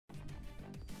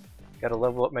Gotta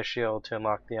level up my shield to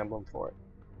unlock the emblem for it.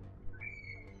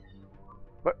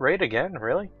 What, raid again?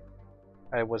 Really?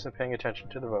 I wasn't paying attention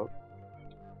to the vote.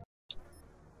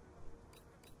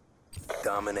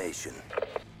 Domination.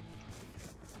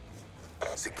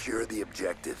 Secure the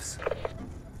objectives.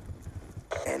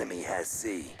 Enemy has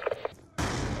C.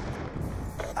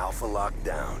 Alpha locked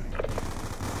down.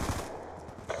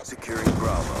 Securing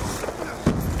Bravo.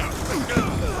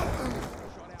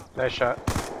 Nice shot.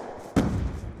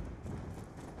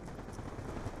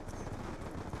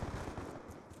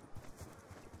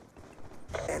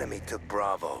 Enemy took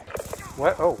Bravo.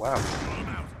 What? Oh, wow.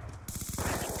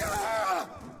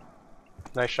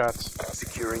 Nice shots.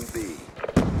 Securing B.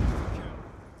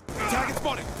 Target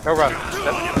spotted. No run.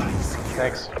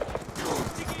 Thanks.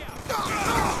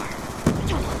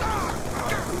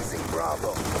 Losing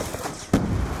Bravo.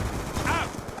 Out.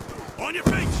 On your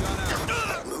feet.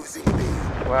 Losing B.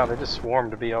 Wow, they just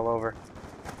swarmed to be all over.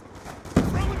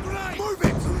 Throwing grenade. Move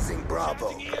it. Losing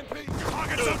Bravo.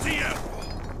 Target's up to you.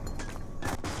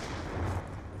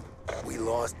 We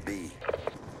lost B.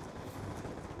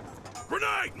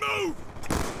 Grenade, move.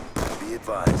 Be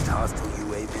advised, hostile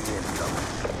UAV incoming.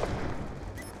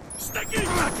 Sticky,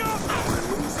 back up. We're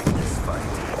losing this fight.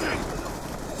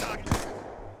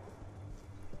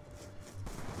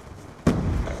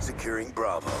 Securing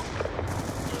Bravo.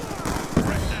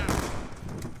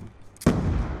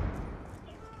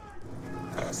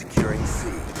 Securing C.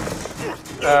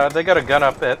 They got a gun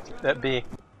up at B.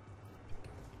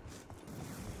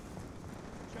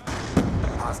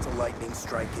 Hostile lightning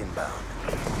strike inbound.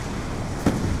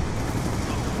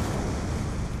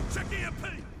 Check EMP.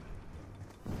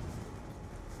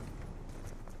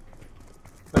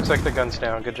 Looks like the gun's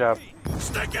down. Good job.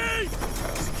 Sticky.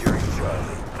 Securing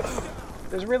Charlie.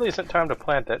 There really isn't time to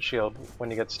plant that shield when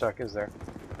you get stuck, is there?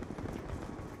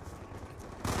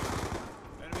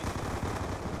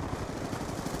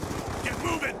 Get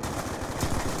moving.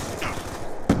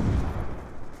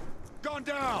 Gone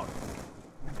down.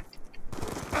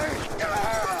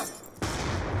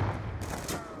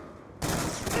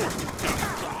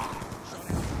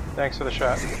 Thanks for the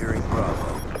shot. Securing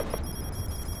Bravo.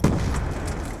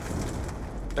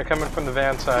 They're coming from the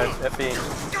van side at B.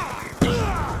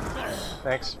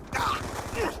 Thanks.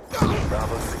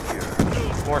 Bravo secure.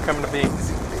 More coming to B.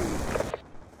 Losing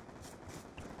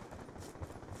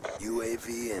B.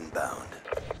 UAV inbound.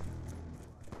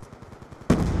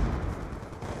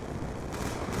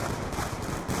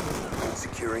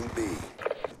 Securing B.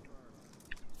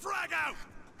 Frag out.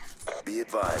 Be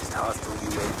advised, hostile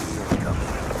UAV incoming.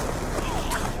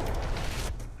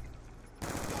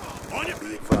 On your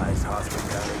Be advised, hostile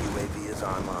counter UAV is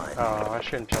online. Oh, I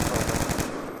shouldn't jump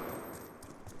over.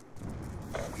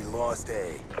 We lost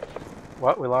A.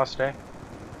 What? We lost A?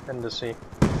 And to C.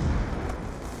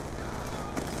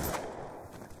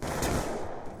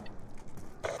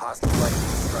 Hostile lightning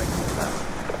strike inbound.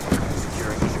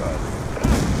 Securing Charlie.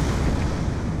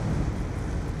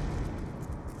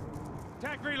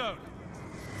 Tag reload.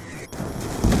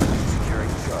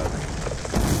 Securing Charlie.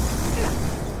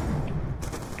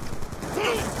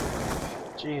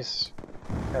 Jeez.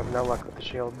 I have no luck with the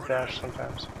shield dash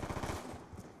sometimes.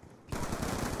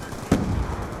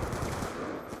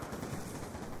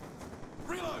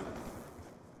 Reload.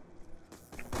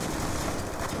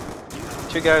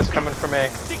 Two guys coming from A.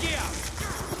 Sticky out.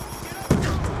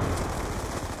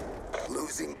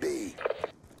 Losing B.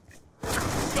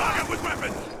 Target with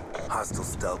weapon. Hostile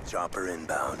stealth chopper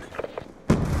inbound.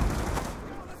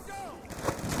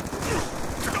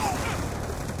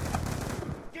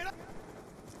 Get up.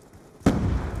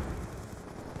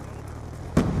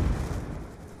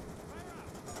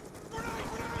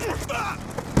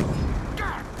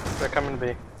 They're coming to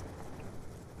B.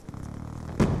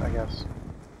 I guess.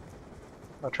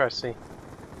 I'll try C.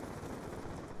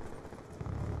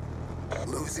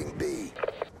 Losing B.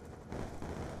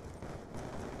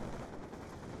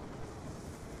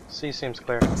 C seems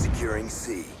clear. Securing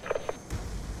C.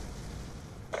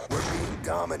 We're being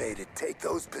dominated. Take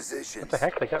those positions. What the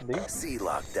heck? They got B? C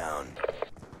lockdown.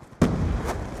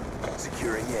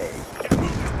 Securing A.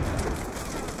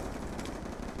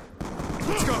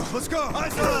 Let's go. Let's go.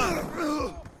 Eyes on.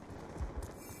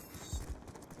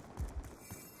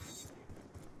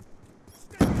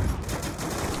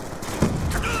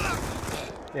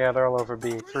 Yeah, they're all over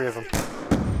B. Three of them.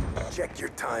 Check your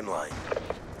timeline.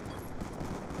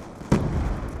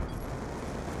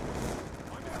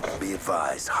 Be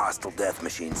advised, hostile death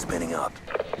machine spinning up.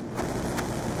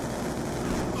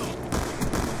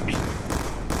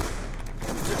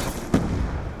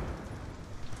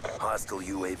 Hostile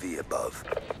UAV above.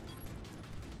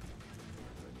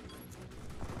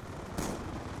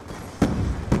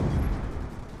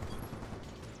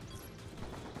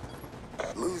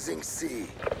 Losing C.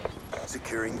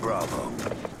 Securing Bravo.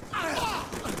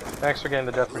 Thanks for getting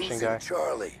the death machine Losing guy.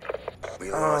 Charlie.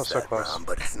 We Oh, lost so that close. round,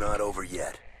 but it's not over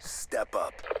yet. Step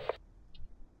up.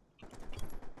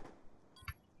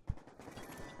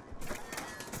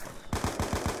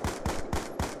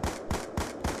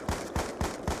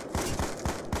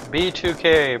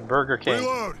 B2K Burger King.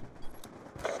 Reload.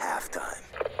 Halftime.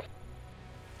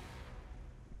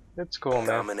 It's cool, man.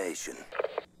 Domination.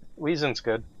 Weazen's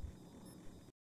good.